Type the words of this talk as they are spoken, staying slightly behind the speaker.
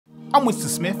I'm Winston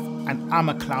Smith, and I'm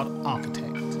a cloud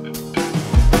architect.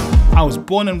 I was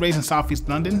born and raised in Southeast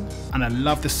London, and I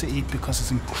love the city because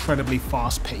it's incredibly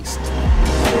fast-paced.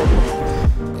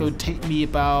 It would take me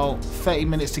about 30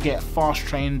 minutes to get a fast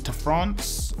train to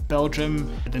France, Belgium,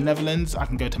 the Netherlands. I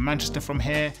can go to Manchester from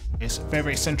here. It's very,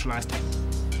 very centralized.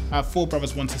 I have 4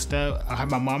 brothers, 1 sister. I have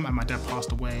my mum and my dad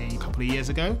passed away a couple of years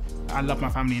ago. I love my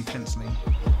family intensely.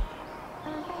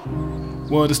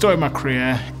 Well, the story of my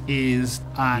career is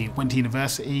I went to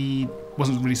university,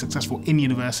 wasn't really successful in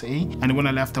university, and when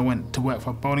I left I went to work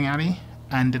for a bowling alley,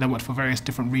 and then I worked for various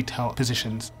different retail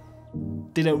positions.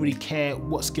 They don't really care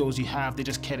what skills you have, they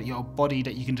just care that your body,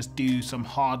 that you can just do some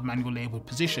hard manual labor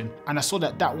position. And I saw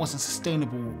that that wasn't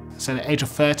sustainable. So at the age of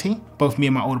 30, both me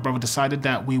and my older brother decided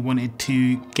that we wanted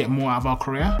to get more out of our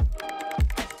career.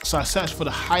 So I searched for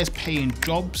the highest paying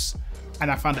jobs, and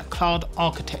I found that cloud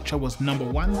architecture was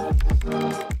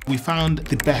 #1. We found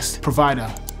the best provider,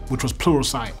 which was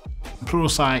Pluralsight.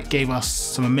 Pluralsight gave us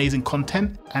some amazing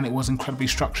content, and it was incredibly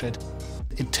structured.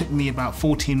 It took me about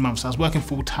 14 months. I was working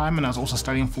full-time and I was also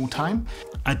studying full-time.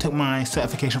 I took my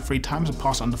certification 3 times and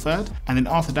passed on the 3rd, and then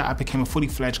after that I became a fully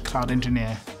fledged cloud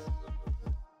engineer.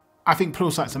 I think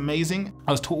Pluralsight's amazing.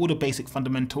 I was taught all the basic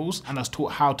fundamentals, and I was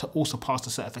taught how to also pass the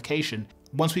certification.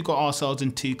 Once we got ourselves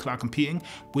into cloud computing,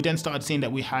 we then started seeing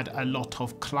that we had a lot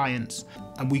of clients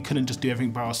and we couldn't just do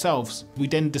everything by ourselves. We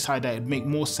then decided that it would make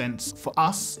more sense for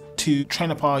us to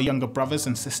train up our younger brothers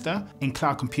and sister in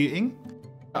cloud computing.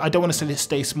 I don't want to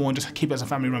stay small and just keep it as a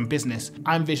family-run business.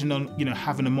 I envision on,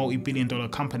 having a multi-billion-dollar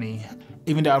company.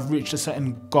 Even though I've reached a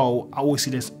certain goal, I always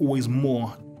see there's always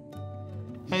more.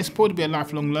 And it's important to be a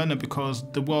lifelong learner because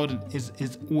the world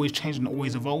is always changing and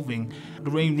always evolving.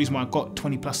 The main reason why I got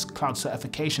 20+ cloud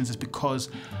certifications is because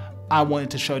I wanted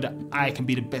to show that I can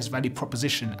be the best value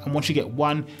proposition. And once you get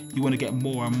one, you want to get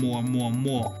more and more and more and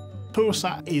more.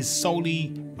 Pluralsight is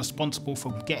solely responsible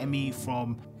for getting me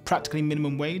from practically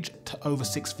minimum wage to over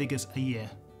 6 figures a year.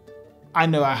 I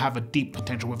know I have a deep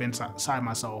potential within inside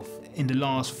myself. In the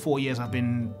last 4 years, I've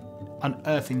been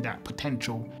unearthing that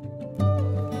potential.